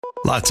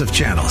Lots of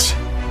channels,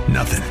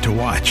 nothing to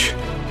watch,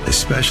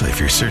 especially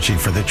if you're searching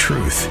for the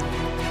truth.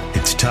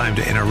 It's time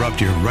to interrupt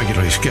your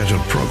regularly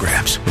scheduled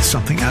programs with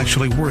something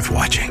actually worth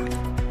watching.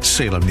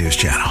 Salem News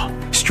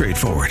Channel.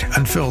 Straightforward,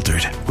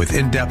 unfiltered, with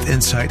in-depth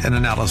insight and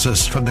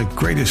analysis from the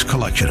greatest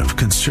collection of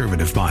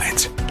conservative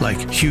minds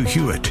like Hugh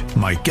Hewitt,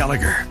 Mike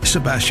Gallagher,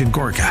 Sebastian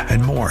Gorka,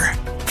 and more.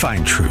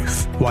 Find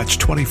truth. Watch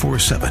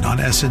 24/7 on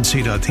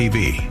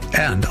snc.tv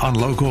and on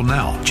Local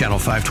Now, Channel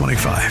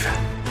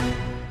 525.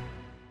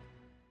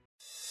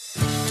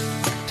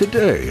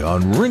 Today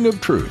on Ring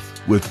of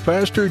Truth with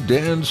Pastor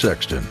Dan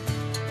Sexton.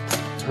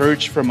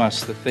 Purge from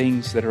us the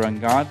things that are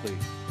ungodly.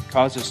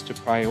 Cause us to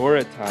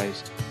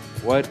prioritize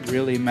what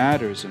really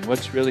matters and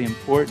what's really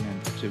important,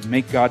 and to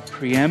make God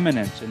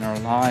preeminent in our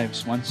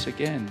lives once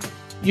again.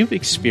 You've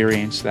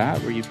experienced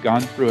that, where you've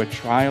gone through a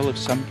trial of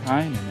some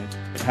kind, and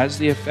it has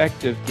the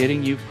effect of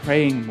getting you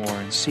praying more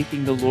and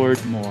seeking the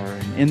Lord more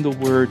and in the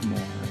Word more.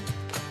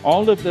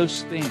 All of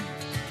those things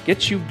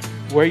get you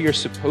where you're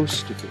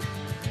supposed to be.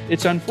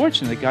 It's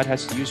unfortunate that God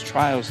has to use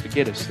trials to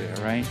get us there,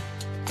 right?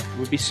 It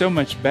would be so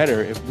much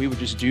better if we would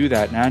just do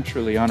that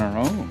naturally on our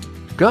own.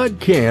 God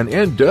can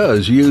and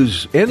does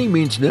use any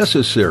means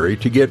necessary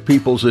to get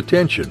people's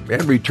attention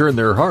and return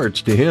their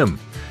hearts to Him.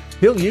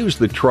 He'll use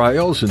the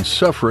trials and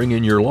suffering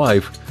in your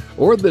life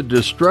or the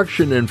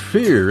destruction and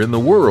fear in the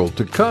world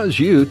to cause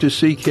you to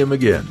seek Him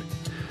again.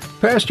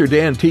 Pastor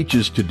Dan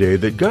teaches today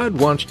that God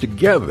wants to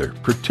gather,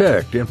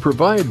 protect, and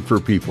provide for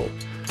people.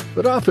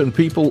 But often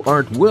people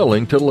aren't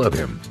willing to love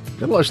Him,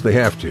 unless they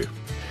have to.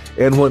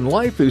 And when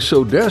life is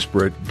so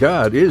desperate,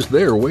 God is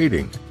there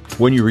waiting.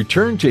 When you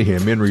return to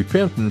Him in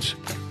repentance,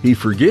 He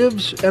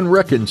forgives and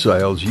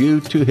reconciles you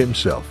to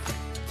Himself.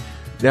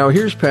 Now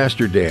here's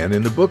Pastor Dan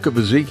in the book of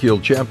Ezekiel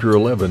chapter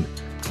 11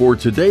 for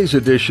today's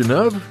edition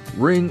of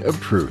Ring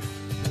of Truth.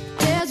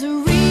 There's a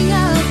ring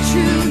of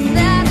truth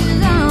that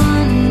is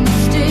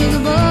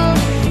unmistakable,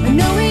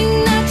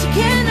 knowing that you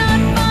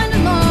cannot find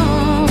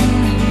alone.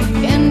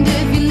 And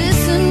if you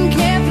listen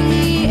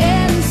carefully,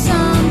 and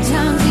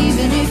sometimes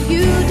even if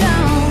you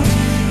don't,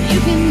 you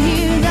can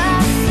hear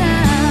that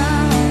sound.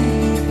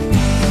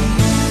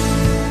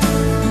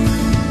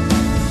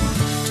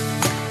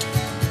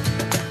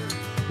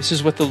 This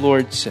is what the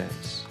Lord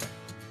says.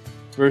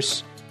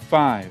 Verse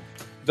 5.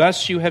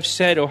 Thus you have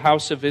said, O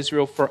house of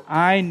Israel, for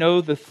I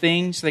know the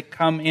things that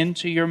come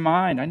into your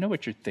mind. I know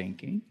what you're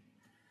thinking.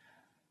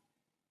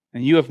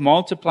 And you have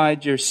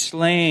multiplied your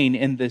slain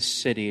in this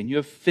city, and you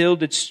have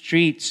filled its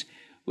streets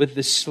with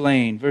the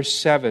slain. Verse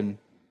 7.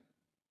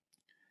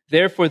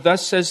 Therefore,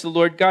 thus says the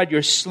Lord God,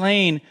 your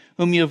slain,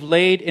 whom you have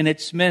laid in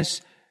its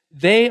midst,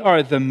 they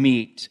are the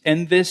meat,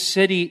 and this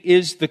city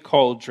is the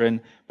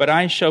cauldron. But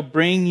I shall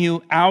bring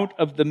you out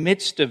of the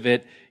midst of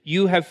it.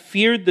 You have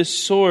feared the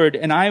sword,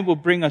 and I will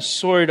bring a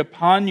sword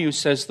upon you,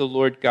 says the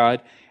Lord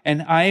God,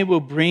 and I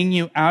will bring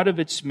you out of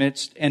its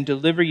midst and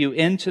deliver you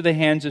into the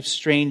hands of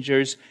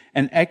strangers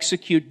and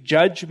execute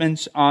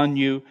judgments on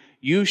you.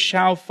 You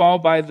shall fall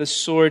by the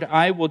sword.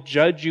 I will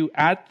judge you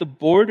at the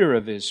border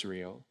of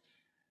Israel.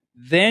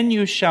 Then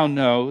you shall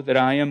know that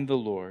I am the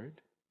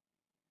Lord.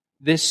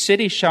 This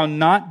city shall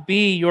not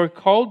be your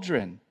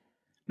cauldron,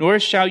 nor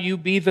shall you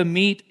be the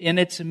meat in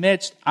its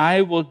midst.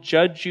 I will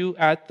judge you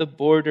at the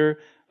border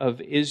of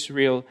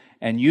Israel,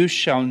 and you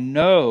shall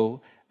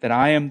know that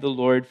I am the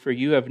Lord, for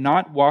you have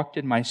not walked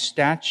in my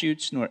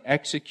statutes, nor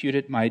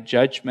executed my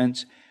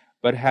judgments,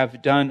 but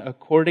have done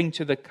according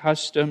to the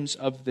customs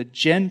of the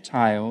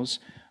Gentiles,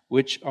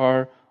 which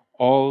are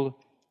all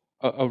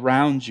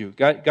around you.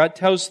 God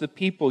tells the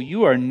people,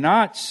 you are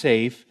not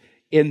safe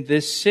in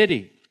this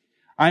city.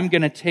 I'm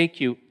going to take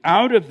you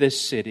out of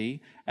this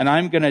city, and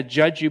I'm going to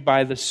judge you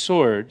by the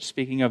sword.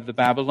 Speaking of the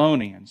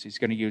Babylonians, he's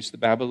going to use the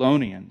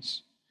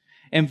Babylonians.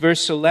 In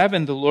verse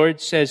 11, the Lord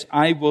says,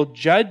 I will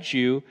judge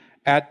you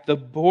at the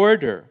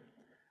border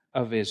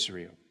of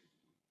Israel.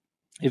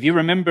 If you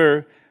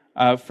remember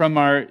from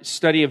our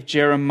study of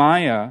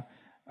Jeremiah,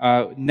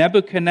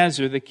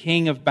 Nebuchadnezzar, the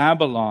king of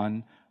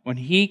Babylon, when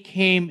he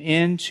came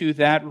into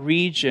that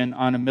region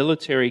on a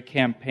military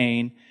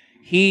campaign,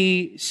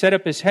 he set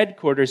up his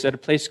headquarters at a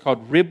place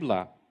called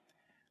Riblah.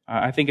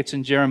 I think it's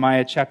in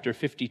Jeremiah chapter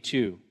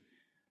 52,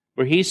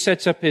 where he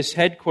sets up his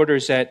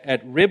headquarters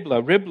at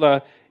Riblah.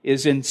 Riblah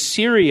is in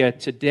Syria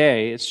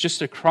today. It's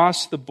just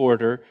across the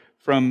border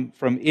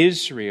from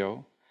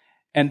Israel.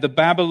 And the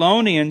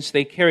Babylonians,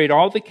 they carried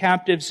all the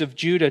captives of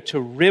Judah to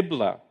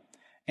Riblah.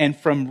 And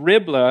from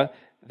Riblah,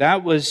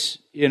 that was,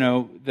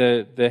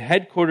 the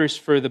headquarters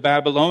for the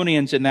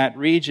Babylonians in that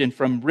region.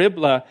 From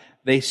Riblah,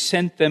 they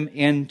sent them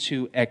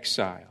into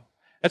exile.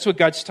 That's what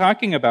God's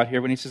talking about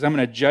here when He says, I'm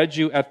going to judge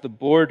you at the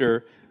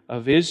border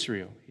of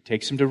Israel. He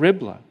takes them to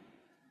Riblah.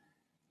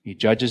 He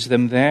judges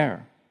them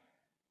there.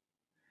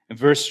 In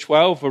verse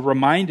 12, we're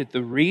reminded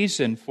the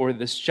reason for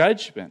this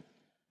judgment.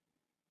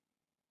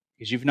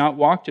 Because you've not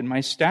walked in my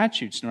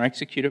statutes, nor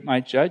executed my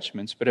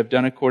judgments, but have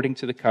done according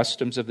to the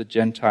customs of the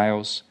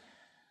Gentiles,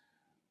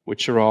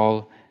 which are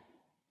all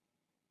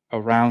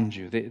around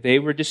you. They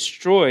were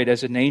destroyed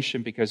as a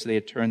nation because they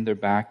had turned their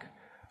back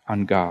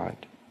on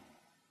God.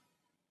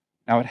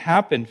 Now it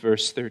happened,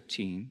 verse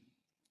 13.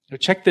 Now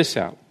check this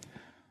out.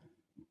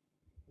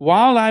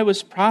 While I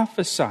was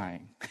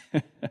prophesying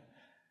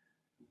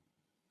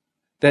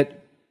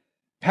that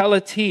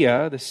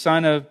Pelatiah, the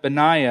son of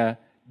Benaiah,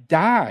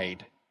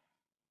 died.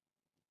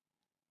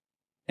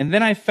 And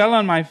then I fell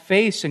on my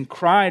face and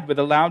cried with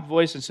a loud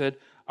voice and said,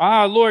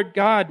 Ah, Lord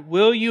God,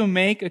 will you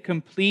make a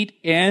complete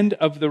end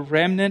of the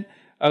remnant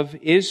of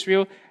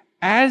Israel?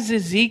 As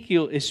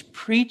Ezekiel is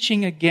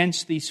preaching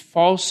against these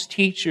false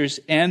teachers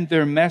and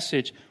their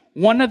message,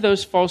 one of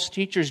those false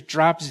teachers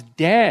drops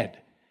dead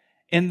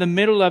in the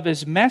middle of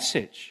his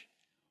message.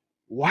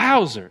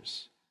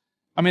 Wowzers.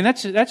 I mean,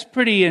 that's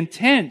pretty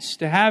intense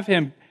to have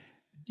him,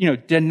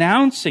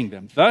 denouncing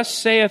them. Thus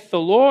saith the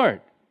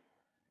Lord.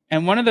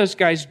 And one of those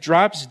guys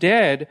drops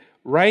dead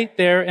right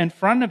there in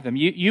front of them.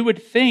 You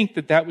would think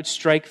that would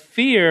strike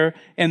fear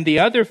in the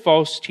other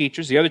false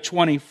teachers, the other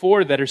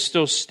 24 that are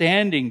still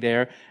standing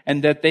there,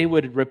 and that they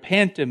would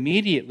repent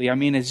immediately. I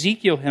mean,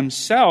 Ezekiel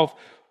himself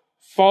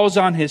falls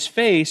on his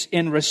face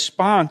in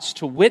response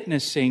to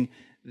witnessing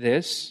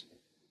this.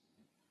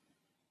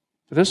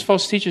 But those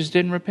false teachers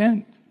didn't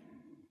repent.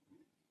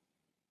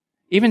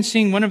 Even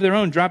seeing one of their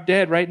own drop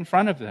dead right in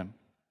front of them,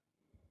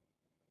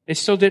 they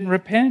still didn't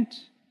repent.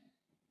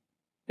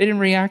 They didn't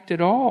react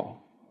at all.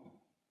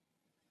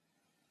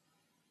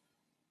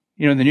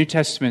 In the New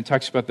Testament, it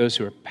talks about those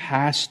who are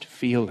past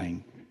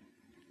feeling,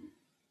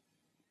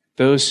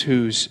 those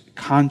whose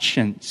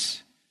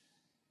conscience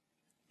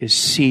is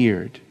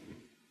seared,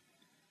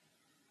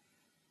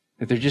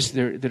 that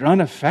they're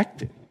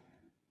unaffected.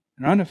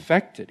 They're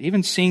unaffected.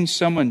 Even seeing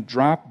someone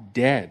drop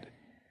dead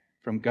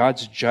from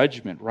God's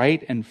judgment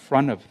right in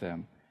front of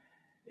them,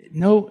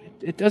 no,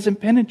 it doesn't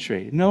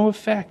penetrate. No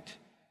effect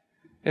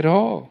at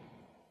all.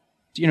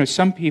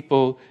 Some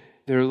people,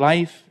 their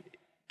life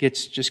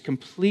gets just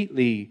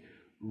completely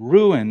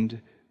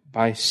ruined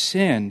by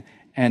sin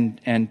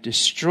and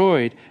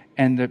destroyed,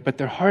 but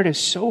their heart is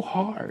so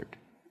hard.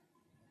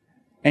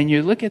 And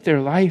you look at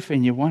their life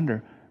and you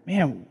wonder,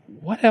 man,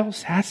 what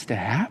else has to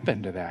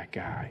happen to that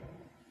guy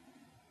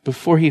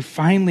before he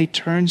finally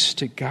turns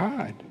to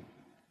God?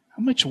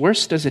 How much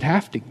worse does it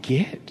have to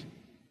get?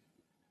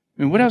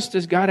 I mean, what else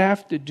does God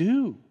have to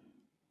do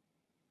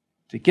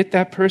to get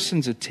that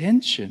person's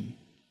attention?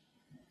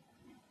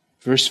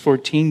 Verse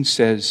 14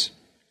 says,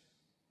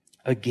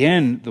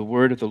 Again, the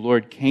word of the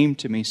Lord came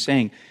to me,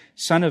 saying,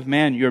 Son of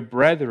man, your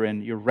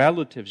brethren, your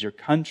relatives, your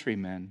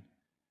countrymen,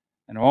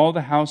 and all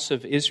the house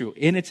of Israel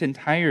in its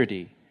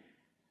entirety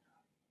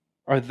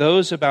are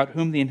those about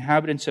whom the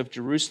inhabitants of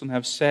Jerusalem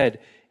have said,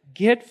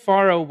 Get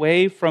far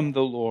away from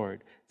the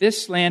Lord.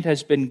 This land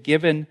has been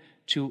given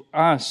to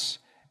us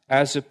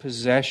as a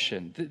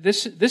possession.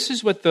 This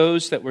is what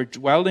those that were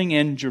dwelling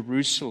in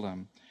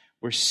Jerusalem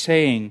were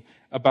saying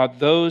about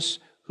those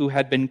who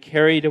had been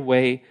carried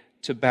away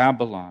to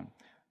Babylon.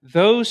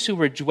 Those who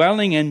were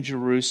dwelling in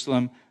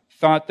Jerusalem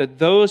thought that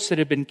those that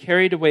had been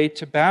carried away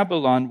to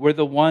Babylon were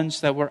the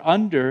ones that were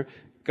under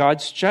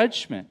God's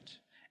judgment,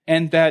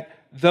 and that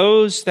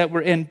those that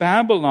were in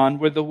Babylon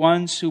were the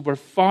ones who were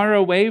far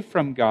away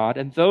from God,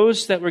 and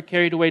those that were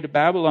carried away to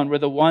Babylon were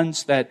the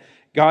ones that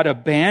God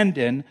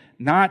abandoned,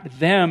 not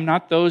them,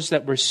 not those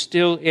that were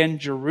still in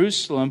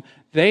Jerusalem.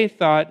 They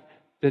thought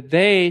that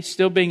they,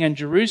 still being in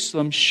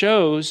Jerusalem,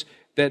 shows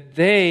that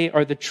they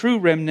are the true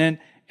remnant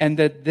and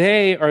that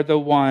they are the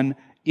one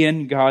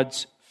in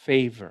God's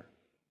favor.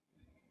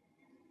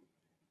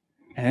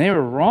 And they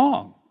were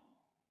wrong.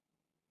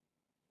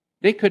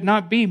 They could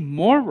not be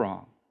more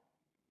wrong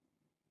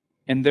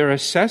in their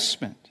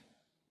assessment.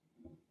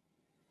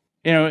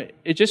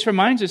 It just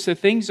reminds us that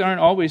things aren't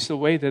always the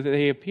way that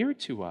they appear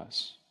to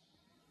us.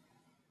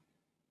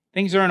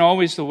 Things aren't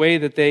always the way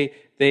that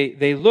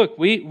they look.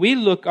 We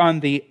look on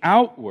the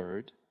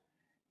outward,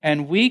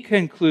 and we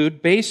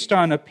conclude based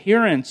on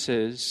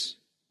appearances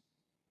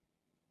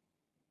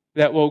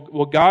that,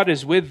 well, God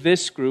is with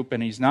this group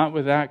and He's not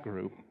with that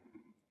group.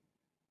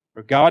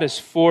 Or God is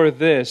for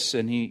this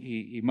and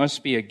He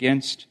must be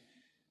against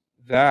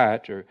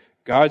that. Or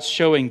God's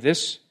showing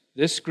this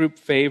group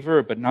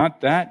favor but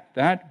not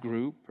that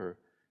group. Or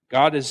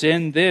God is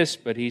in this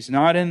but He's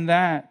not in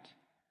that.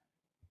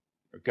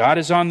 Or God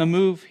is on the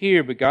move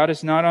here but God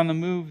is not on the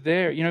move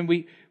there.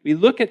 We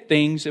look at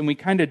things and we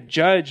kind of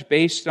judge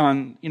based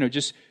on,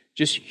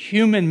 just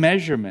human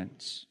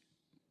measurements.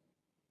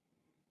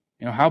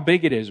 How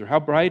big it is, or how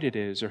bright it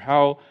is, or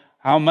how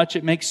much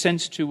it makes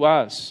sense to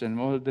us. And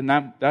well, then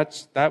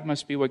that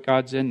must be what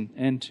God's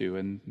into,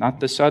 and not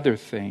this other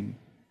thing.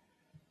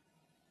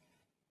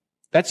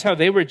 That's how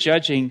they were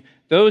judging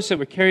those that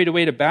were carried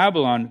away to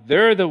Babylon.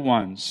 They're the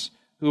ones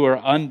who are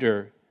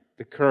under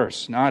the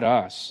curse, not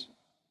us.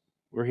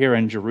 We're here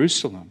in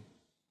Jerusalem.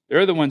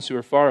 They're the ones who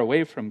are far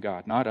away from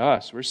God, not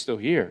us. We're still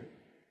here.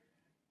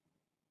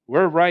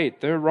 We're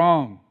right, they're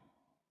wrong.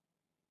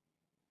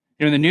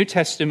 In the New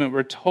Testament,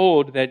 we're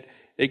told that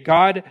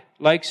God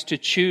likes to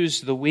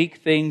choose the weak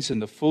things and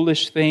the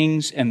foolish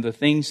things and the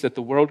things that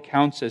the world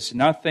counts as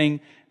nothing,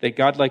 that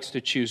God likes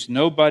to choose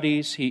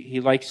nobodies. He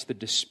likes the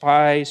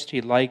despised. He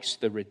likes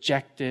the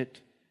rejected.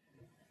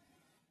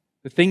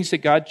 The things that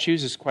God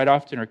chooses quite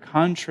often are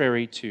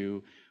contrary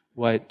to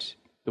what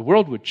the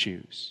world would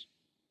choose.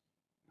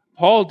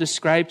 Paul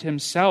described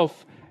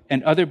himself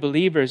and other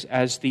believers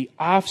as the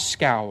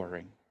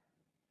offscouring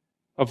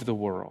of the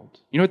world.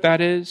 You know what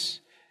that is?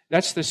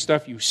 That's the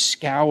stuff you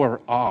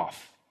scour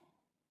off.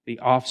 The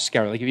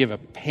offscour. Like if you have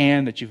a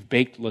pan that you've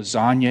baked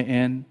lasagna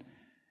in,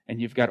 and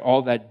you've got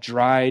all that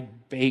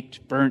dried,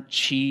 baked, burnt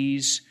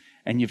cheese,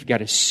 and you've got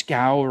to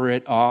scour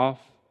it off,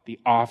 the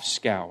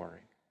offscouring.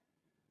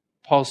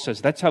 Paul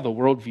says that's how the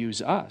world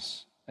views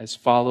us as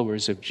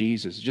followers of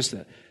Jesus, just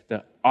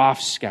the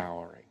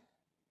offscouring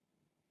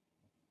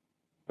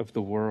of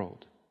the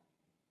world.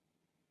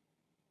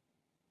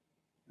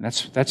 And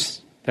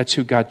that's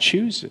who God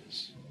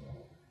chooses.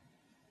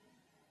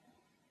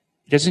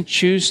 He doesn't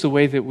choose the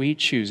way that we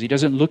choose. He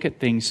doesn't look at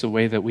things the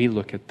way that we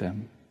look at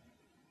them,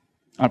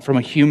 from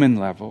a human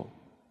level.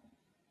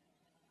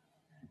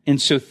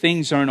 And so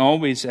things aren't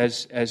always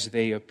as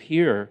they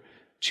appear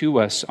to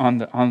us on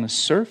the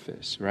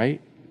surface,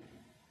 right?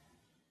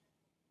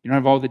 You don't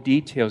have all the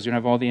details. You don't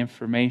have all the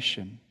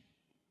information.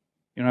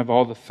 You don't have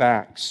all the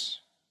facts.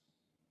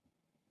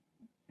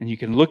 And you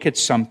can look at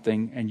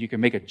something and you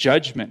can make a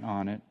judgment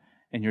on it,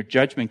 and your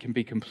judgment can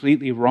be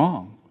completely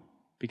wrong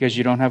because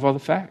you don't have all the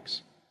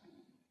facts.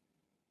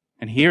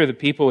 And here the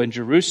people in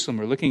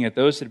Jerusalem are looking at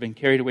those that have been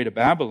carried away to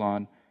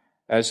Babylon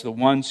as the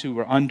ones who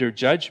were under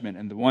judgment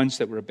and the ones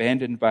that were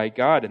abandoned by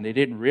God, and they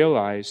didn't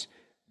realize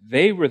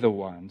they were the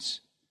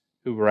ones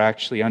who were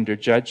actually under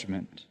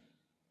judgment.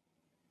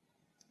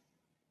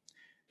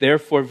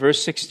 Therefore,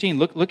 verse 16,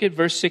 look at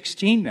verse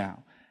 16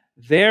 now.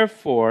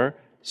 Therefore,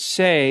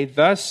 say,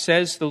 thus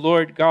says the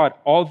Lord God,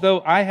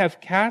 although I have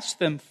cast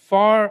them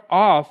far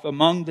off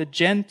among the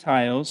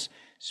Gentiles,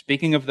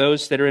 speaking of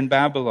those that are in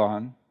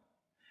Babylon,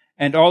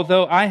 and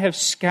although I have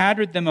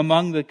scattered them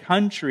among the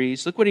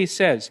countries, look what he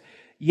says,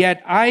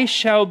 yet I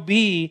shall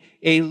be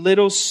a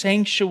little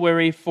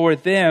sanctuary for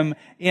them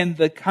in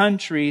the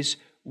countries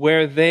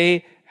where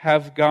they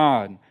have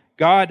gone.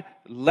 God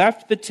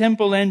left the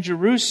temple in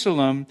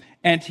Jerusalem,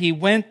 and he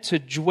went to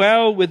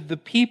dwell with the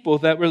people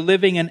that were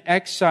living in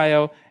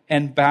exile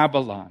in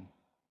Babylon.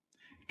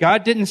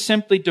 God didn't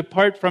simply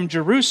depart from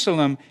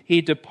Jerusalem,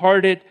 he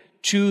departed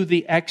to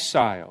the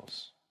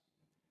exiles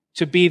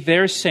to be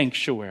their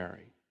sanctuary.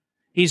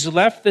 He's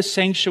left the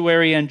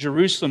sanctuary in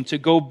Jerusalem to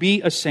go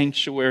be a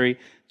sanctuary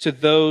to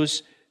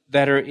those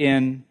that are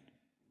in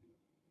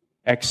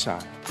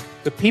exile.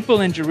 The people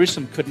in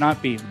Jerusalem could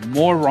not be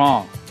more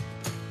wrong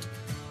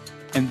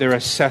in their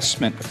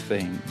assessment of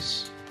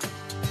things.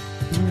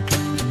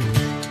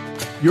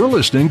 You're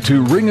listening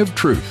to Ring of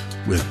Truth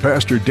with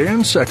Pastor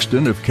Dan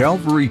Sexton of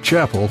Calvary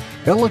Chapel,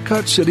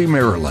 Ellicott City,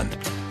 Maryland.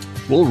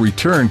 We'll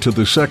return to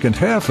the second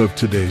half of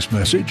today's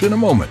message in a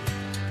moment.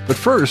 But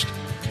first,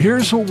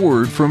 here's a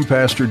word from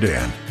Pastor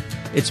Dan.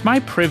 It's my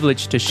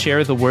privilege to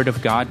share the Word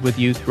of God with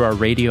you through our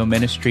radio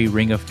ministry,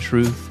 Ring of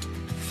Truth.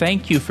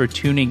 Thank you for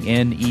tuning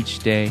in each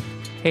day.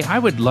 Hey, I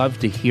would love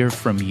to hear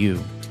from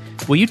you.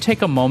 Will you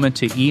take a moment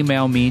to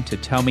email me to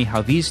tell me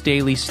how these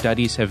daily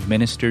studies have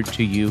ministered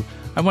to you?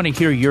 I want to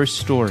hear your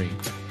story.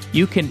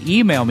 You can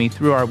email me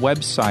through our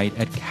website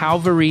at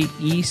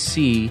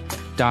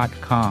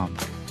calvaryec.com.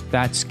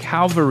 That's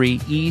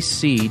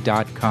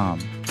calvaryec.com.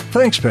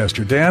 Thanks,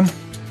 Pastor Dan.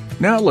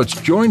 Now let's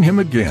join him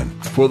again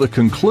for the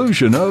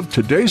conclusion of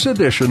today's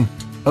edition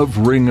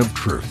of Ring of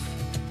Truth.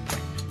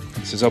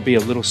 He says, I'll be a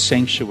little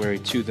sanctuary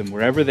to them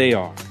wherever they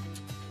are.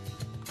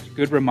 It's a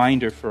good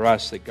reminder for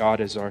us that God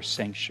is our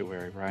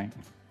sanctuary, right?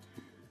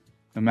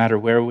 No matter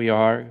where we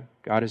are,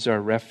 God is our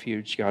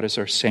refuge. God is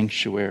our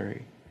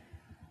sanctuary.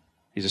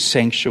 He's a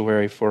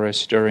sanctuary for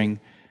us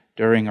during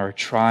our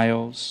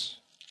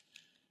trials.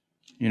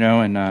 You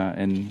know, in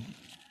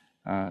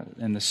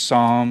the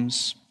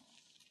Psalms,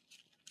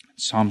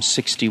 Psalm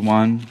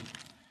 61,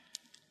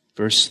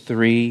 verse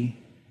 3,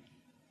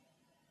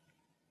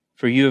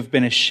 for you have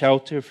been a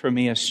shelter for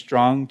me, a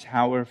strong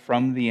tower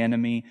from the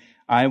enemy.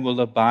 I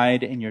will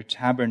abide in your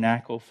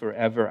tabernacle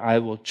forever. I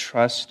will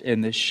trust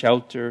in the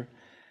shelter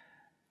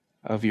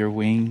of your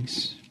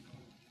wings.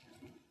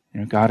 You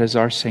know, God is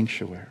our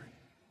sanctuary.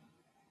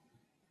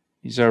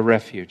 He's our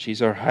refuge.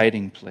 He's our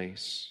hiding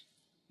place.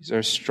 He's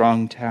our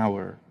strong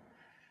tower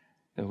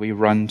that we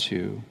run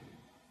to.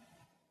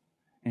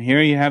 And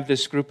here you have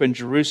this group in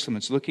Jerusalem.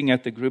 It's looking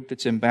at the group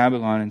that's in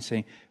Babylon and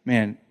saying,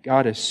 man,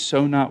 God is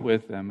so not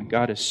with them, and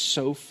God is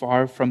so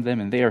far from them,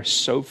 and they are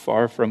so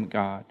far from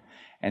God.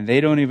 And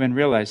they don't even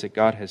realize that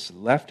God has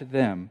left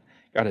them.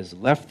 God has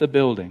left the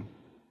building,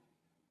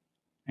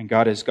 and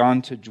God has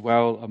gone to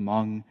dwell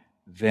among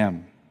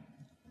them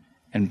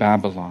in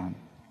Babylon.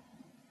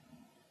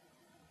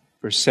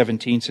 Verse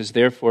 17 says,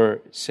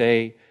 therefore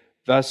say,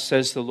 thus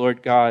says the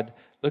Lord God.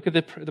 Look at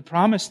the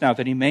promise now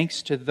that he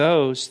makes to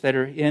those that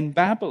are in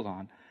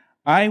Babylon.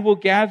 I will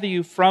gather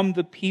you from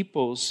the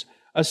peoples,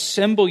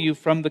 assemble you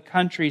from the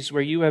countries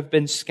where you have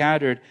been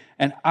scattered,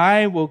 and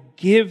I will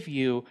give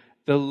you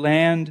the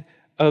land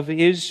of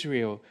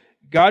Israel.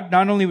 God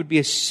not only would be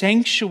a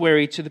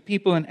sanctuary to the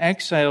people in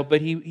exile,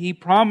 but He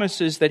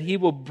promises that He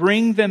will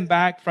bring them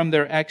back from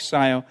their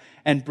exile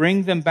and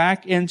bring them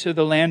back into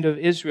the land of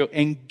Israel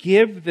and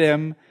give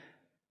them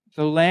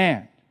the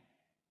land.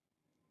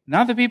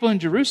 Not the people in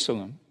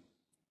Jerusalem,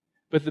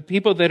 but the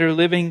people that are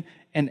living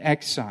in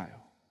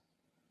exile.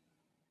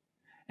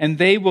 And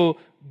they will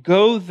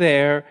go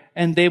there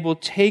and they will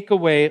take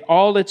away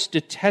all its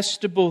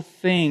detestable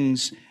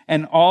things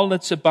and all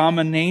its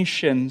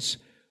abominations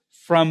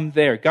from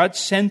there. God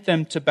sent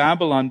them to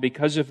Babylon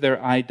because of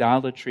their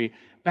idolatry.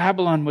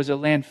 Babylon was a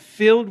land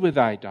filled with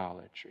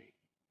idolatry.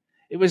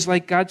 It was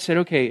like God said,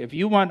 okay, if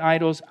you want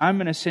idols, I'm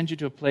going to send you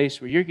to a place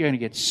where you're going to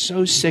get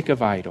so sick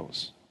of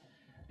idols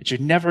that you're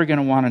never going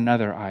to want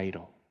another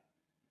idol.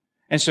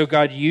 And so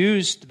God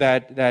used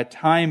that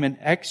time in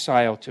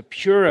exile to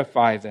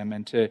purify them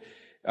and to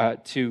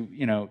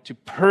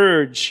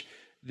purge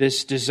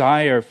this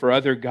desire for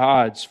other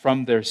gods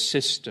from their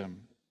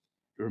system,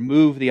 to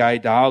remove the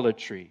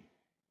idolatry.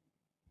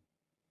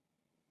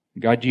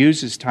 God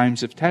uses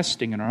times of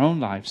testing in our own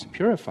lives to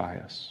purify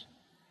us,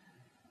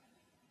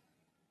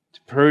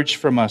 to purge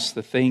from us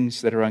the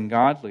things that are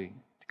ungodly,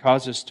 to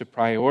cause us to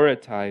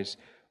prioritize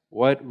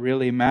what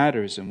really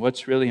matters and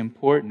what's really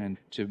important, and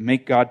to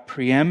make God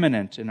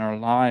preeminent in our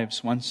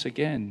lives once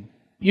again.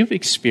 You've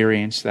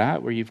experienced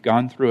that, where you've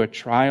gone through a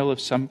trial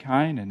of some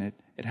kind, and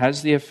it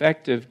has the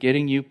effect of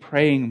getting you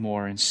praying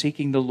more and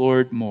seeking the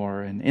Lord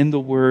more and in the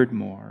Word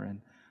more,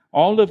 and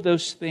all of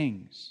those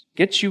things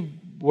gets you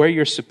where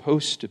you're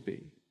supposed to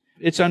be.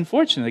 It's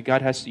unfortunate that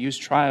God has to use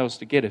trials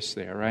to get us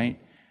there, right?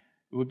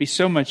 It would be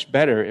so much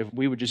better if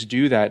we would just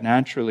do that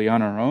naturally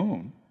on our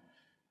own.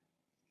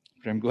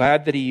 But I'm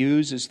glad that He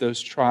uses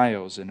those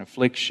trials and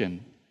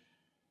affliction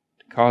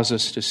to cause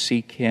us to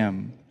seek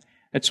Him.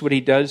 That's what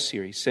He does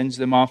here. He sends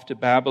them off to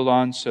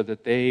Babylon so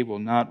that they will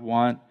not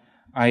want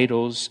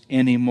idols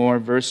anymore.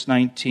 Verse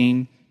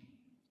 19,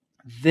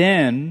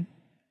 then,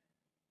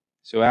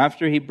 so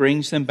after He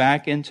brings them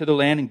back into the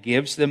land and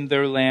gives them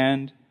their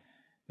land,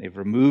 they've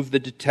removed the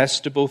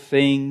detestable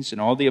things and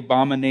all the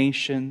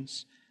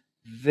abominations,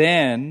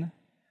 then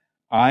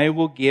I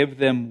will give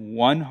them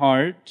one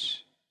heart,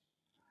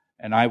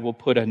 and I will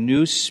put a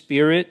new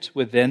spirit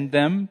within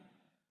them,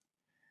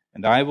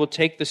 and I will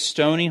take the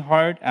stony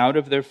heart out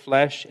of their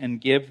flesh and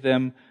give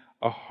them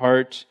a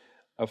heart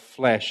of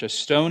flesh. A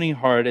stony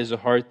heart is a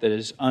heart that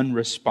is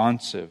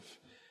unresponsive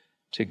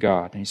to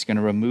God. And He's going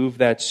to remove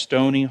that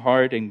stony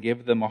heart and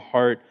give them a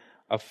heart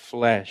of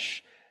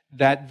flesh,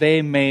 that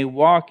they may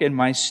walk in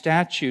my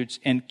statutes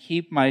and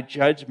keep my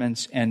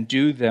judgments and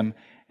do them,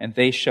 and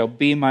they shall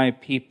be my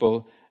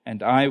people,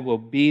 and I will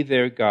be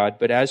their God.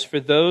 But as for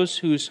those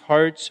whose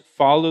hearts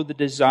follow the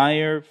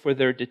desire for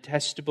their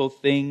detestable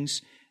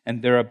things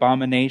and their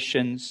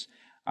abominations,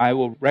 I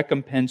will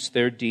recompense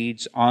their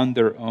deeds on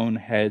their own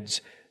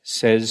heads,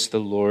 says the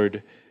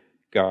Lord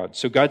God.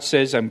 So God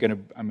says, I'm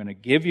going to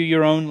give you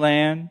your own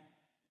land.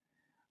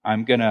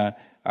 I'm going to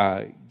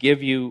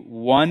give you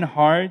one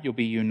heart. You'll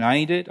be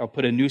united. I'll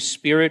put a new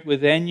spirit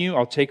within you.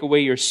 I'll take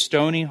away your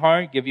stony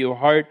heart, give you a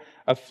heart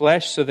of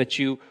flesh so that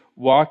you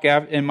walk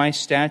in my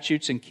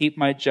statutes and keep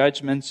my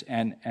judgments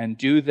and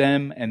do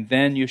them, and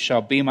then you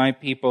shall be my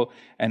people,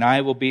 and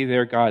I will be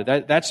their God.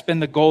 That's been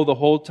the goal the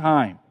whole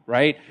time,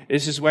 right?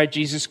 This is why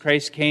Jesus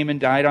Christ came and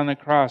died on the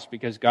cross,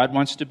 because God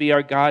wants to be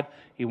our God.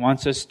 He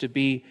wants us to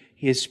be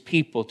His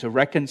people, to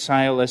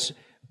reconcile us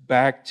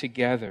back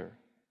together.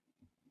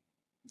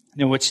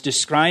 Now, what's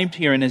described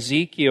here in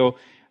Ezekiel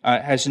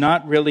has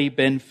not really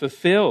been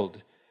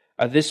fulfilled.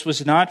 This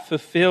was not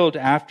fulfilled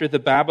after the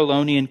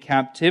Babylonian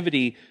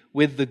captivity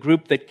with the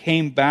group that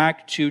came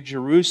back to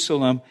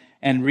Jerusalem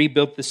and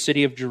rebuilt the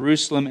city of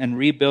Jerusalem and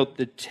rebuilt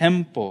the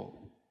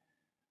temple.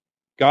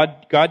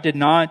 God did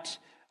not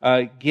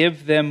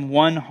give them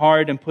one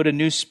heart and put a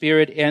new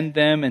spirit in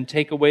them and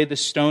take away the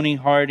stony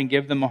heart and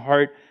give them a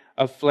heart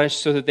of flesh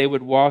so that they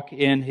would walk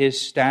in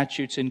His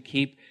statutes and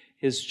keep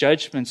His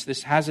judgments.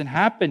 This hasn't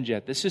happened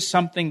yet. This is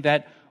something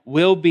that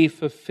will be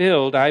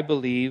fulfilled, I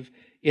believe,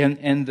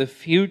 in the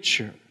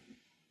future.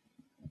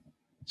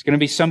 It's going to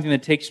be something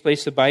that takes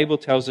place, the Bible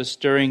tells us,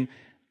 during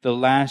the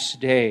last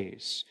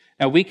days.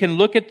 Now, we can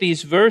look at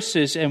these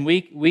verses and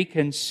we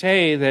can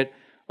say that,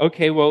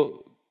 okay,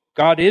 well,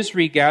 God is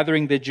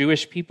regathering the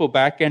Jewish people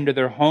back into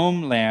their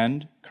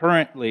homeland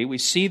currently. We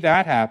see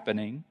that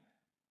happening.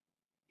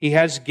 He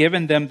has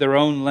given them their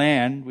own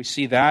land. We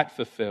see that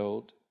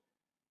fulfilled.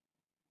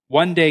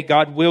 One day,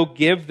 God will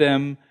give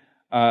them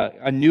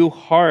a new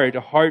heart,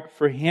 a heart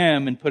for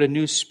Him, and put a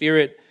new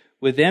spirit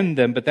within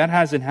them, but that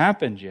hasn't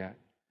happened yet.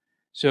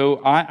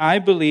 So I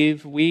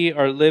believe we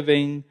are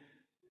living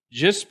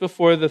just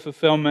before the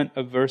fulfillment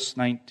of verse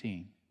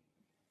 19.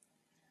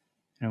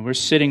 And we're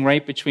sitting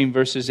right between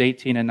verses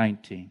 18 and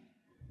 19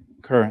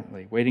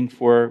 currently, waiting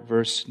for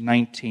verse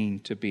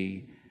 19 to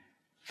be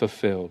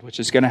fulfilled, which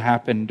is going to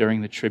happen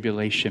during the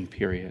tribulation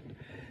period,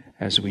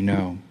 as we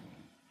know.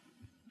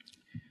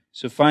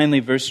 So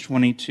finally, verse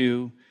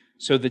 22,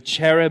 so the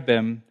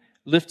cherubim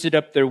lifted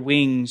up their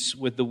wings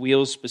with the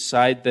wheels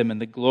beside them, and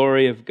the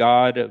glory of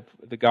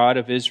the God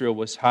of Israel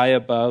was high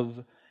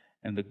above,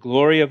 and the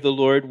glory of the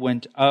Lord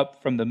went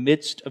up from the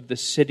midst of the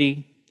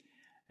city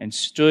and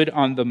stood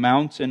on the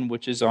mountain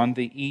which is on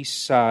the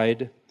east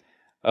side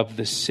of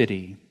the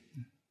city.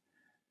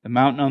 The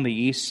mountain on the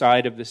east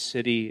side of the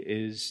city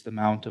is the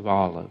Mount of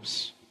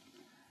Olives.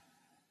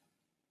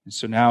 And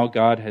so now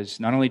God has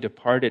not only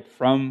departed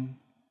from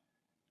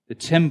the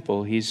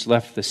temple, He's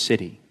left the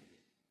city.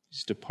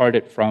 He's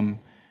departed from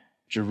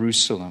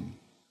Jerusalem.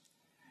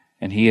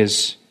 And He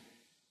is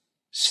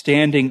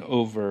standing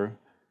over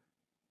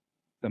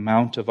the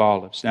Mount of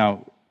Olives.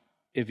 Now,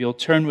 if you'll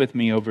turn with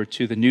me over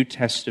to the New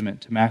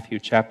Testament, to Matthew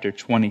chapter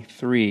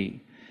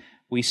 23,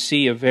 we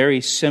see a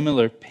very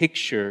similar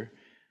picture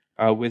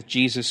with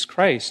Jesus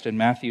Christ in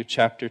Matthew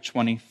chapter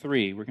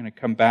 23. We're going to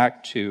come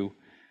back to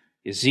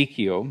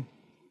Ezekiel,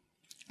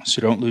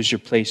 so don't lose your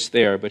place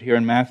there. But here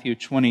in Matthew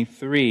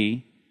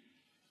 23,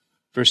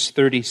 verse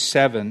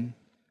 37,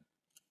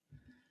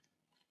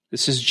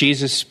 this is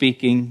Jesus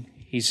speaking.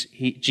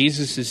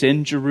 Jesus is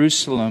in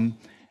Jerusalem,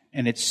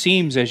 and it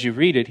seems as you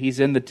read it, He's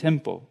in the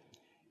temple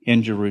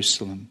in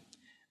Jerusalem.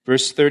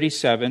 Verse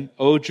 37,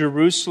 O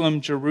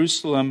Jerusalem,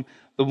 Jerusalem,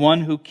 the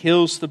one who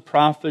kills the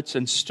prophets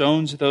and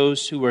stones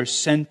those who are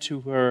sent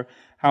to her,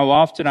 how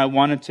often I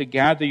wanted to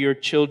gather your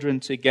children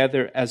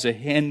together as a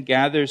hen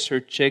gathers her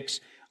chicks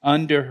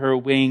under her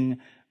wing,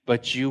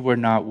 but you were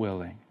not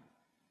willing.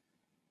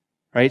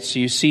 Right? So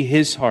you see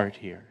His heart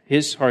here.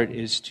 His heart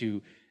is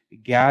to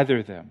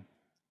gather them,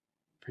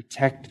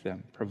 protect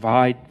them,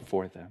 provide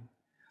for them.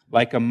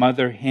 Like a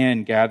mother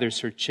hen gathers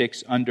her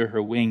chicks under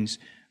her wings,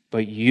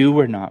 but you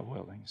were not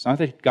willing. It's not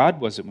that God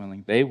wasn't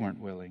willing. They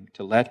weren't willing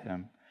to let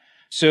Him.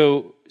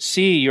 So,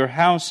 see, your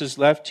house is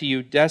left to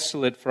you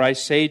desolate, for I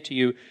say to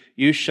you,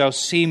 you shall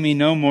see me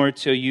no more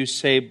till you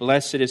say,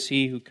 blessed is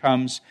he who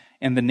comes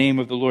in the name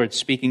of the Lord,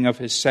 speaking of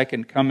His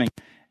second coming.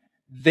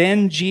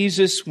 Then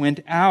Jesus went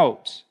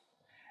out,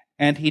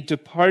 and He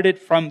departed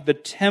from the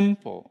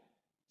temple,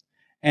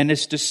 and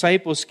His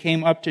disciples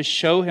came up to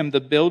show Him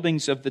the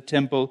buildings of the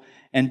temple,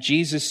 and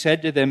Jesus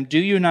said to them, do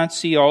you not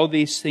see all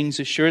these things?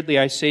 Assuredly,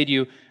 I say to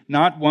you,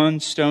 not one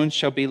stone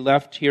shall be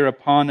left here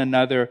upon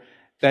another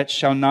that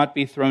shall not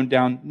be thrown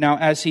down. Now,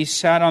 as He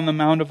sat on the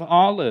Mount of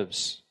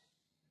Olives,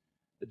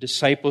 the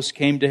disciples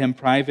came to Him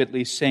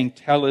privately, saying,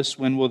 tell us,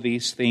 when will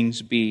these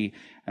things be,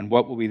 and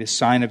what will be the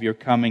sign of your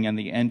coming and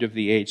the end of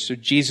the age? So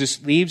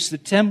Jesus leaves the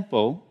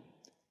temple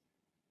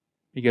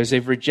because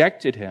they've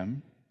rejected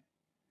Him,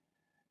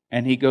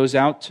 and He goes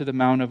out to the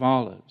Mount of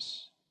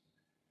Olives.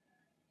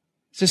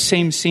 It's the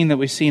same scene that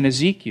we see in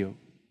Ezekiel,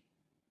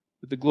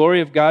 with the glory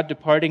of God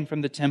departing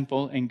from the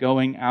temple and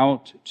going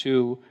out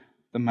to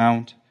the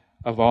Mount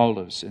of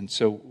Olives. And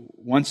so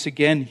once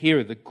again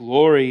here, the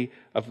glory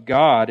of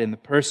God in the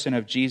person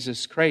of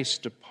Jesus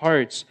Christ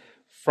departs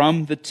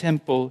from the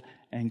temple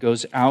and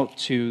goes out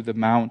to the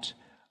Mount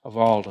of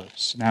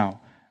Olives.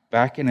 Now,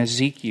 back in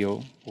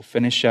Ezekiel, we'll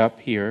finish up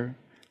here,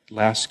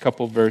 last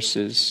couple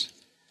verses.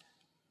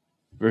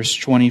 Verse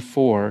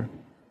 24,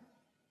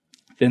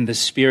 then the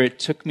Spirit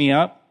took me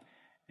up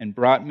and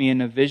brought me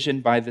in a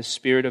vision by the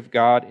Spirit of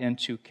God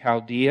into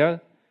Chaldea,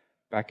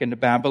 back into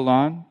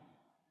Babylon,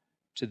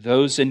 to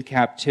those in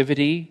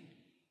captivity.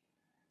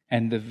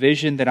 And the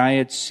vision that I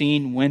had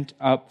seen went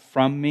up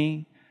from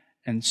me,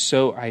 and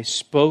so I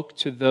spoke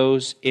to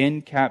those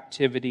in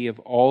captivity of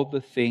all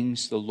the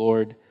things the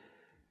Lord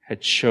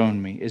had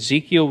shown me.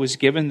 Ezekiel was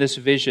given this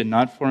vision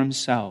not for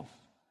himself,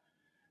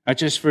 not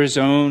just for his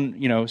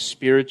own,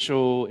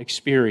 spiritual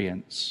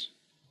experience.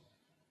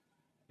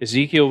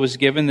 Ezekiel was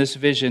given this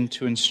vision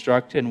to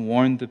instruct and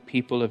warn the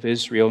people of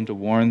Israel and to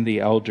warn the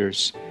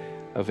elders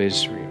of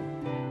Israel.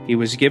 He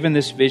was given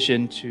this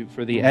vision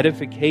for the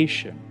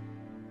edification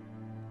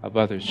of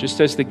others,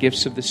 just as the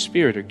gifts of the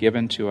Spirit are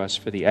given to us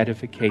for the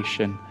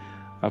edification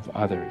of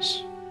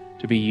others,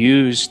 to be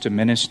used to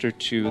minister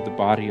to the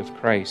body of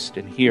Christ.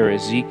 And here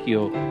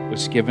Ezekiel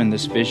was given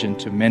this vision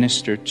to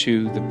minister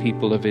to the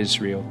people of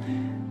Israel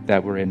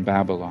that were in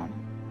Babylon.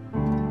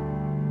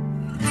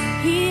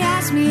 He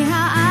asked me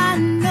how I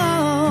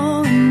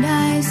know, and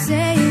I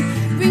say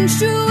it rings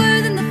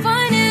truer than the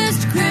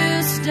finest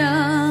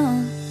crystal.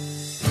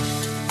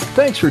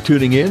 Thanks for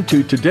tuning in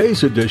to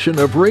today's edition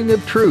of Ring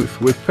of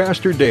Truth with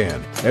Pastor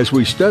Dan, as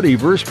we study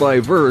verse by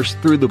verse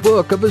through the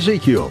book of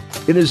Ezekiel.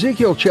 In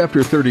Ezekiel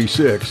chapter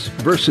 36,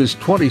 verses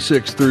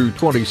 26 through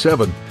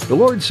 27, the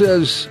Lord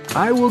says,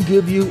 I will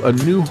give you a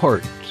new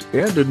heart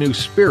and a new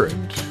spirit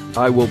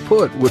I will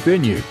put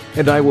within you,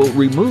 and I will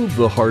remove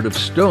the heart of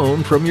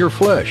stone from your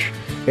flesh,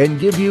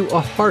 and give you a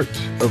heart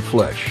of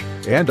flesh.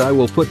 And I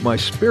will put my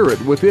spirit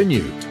within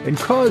you, and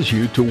cause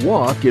you to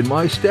walk in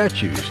my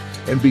statutes,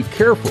 and be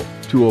careful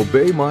to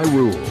obey my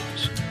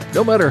rules.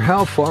 No matter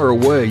how far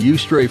away you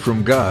stray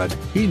from God,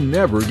 He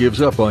never gives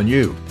up on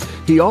you.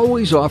 He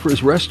always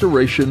offers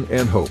restoration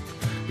and hope,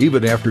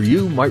 even after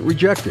you might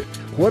reject it.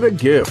 What a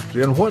gift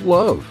and what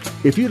love!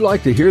 If you'd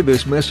like to hear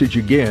this message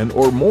again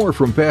or more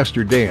from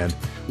Pastor Dan,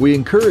 we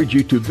encourage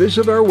you to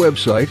visit our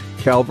website,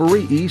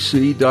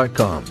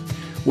 calvaryec.com.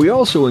 We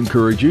also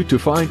encourage you to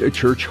find a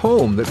church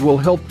home that will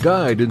help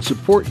guide and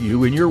support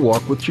you in your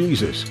walk with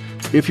Jesus.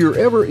 If you're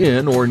ever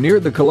in or near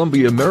the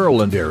Columbia,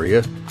 Maryland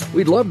area,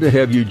 we'd love to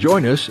have you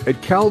join us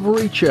at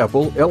Calvary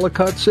Chapel,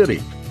 Ellicott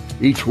City.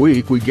 Each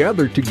week, we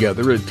gather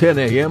together at 10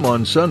 a.m.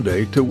 on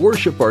Sunday to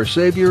worship our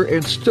Savior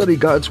and study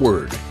God's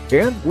Word.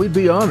 And we'd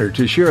be honored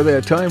to share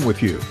that time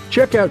with you.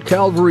 Check out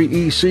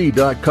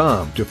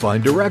calvaryec.com to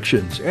find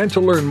directions and to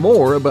learn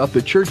more about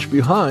the church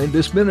behind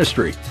this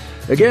ministry.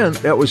 Again,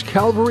 that was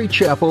Calvary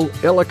Chapel,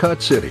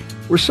 Ellicott City.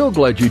 We're so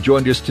glad you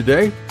joined us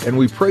today, and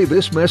we pray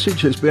this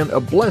message has been a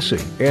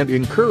blessing and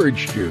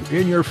encouraged you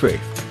in your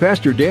faith.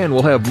 Pastor Dan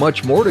will have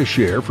much more to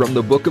share from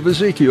the book of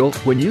Ezekiel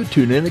when you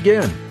tune in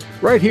again,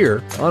 right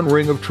here on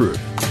Ring of Truth.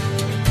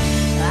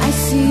 I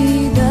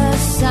see the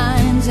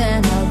signs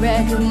and I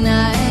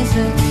recognize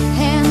the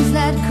hands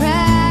that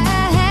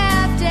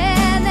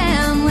crafted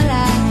them. Well,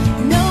 I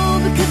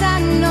know because I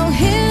know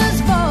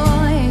His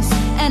voice,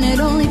 and it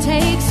only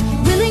takes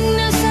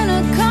willingness and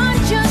a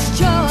conscious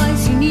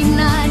choice. You need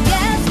not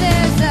guess,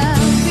 there's a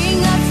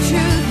ring of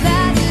truth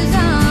that is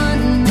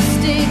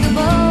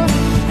unmistakable,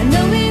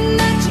 knowing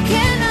that you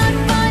cannot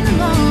find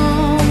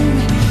alone.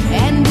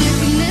 And if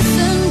you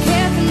listen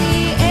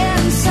carefully,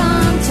 and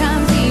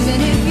sometimes even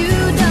if you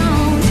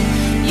don't,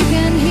 you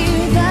can hear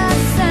the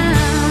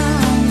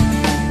sound.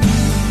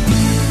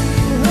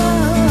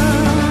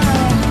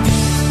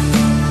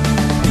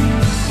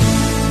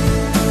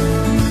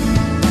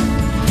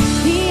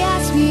 He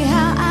asked me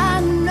how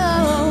I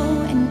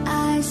know, and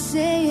I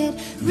say it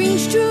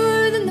rings true.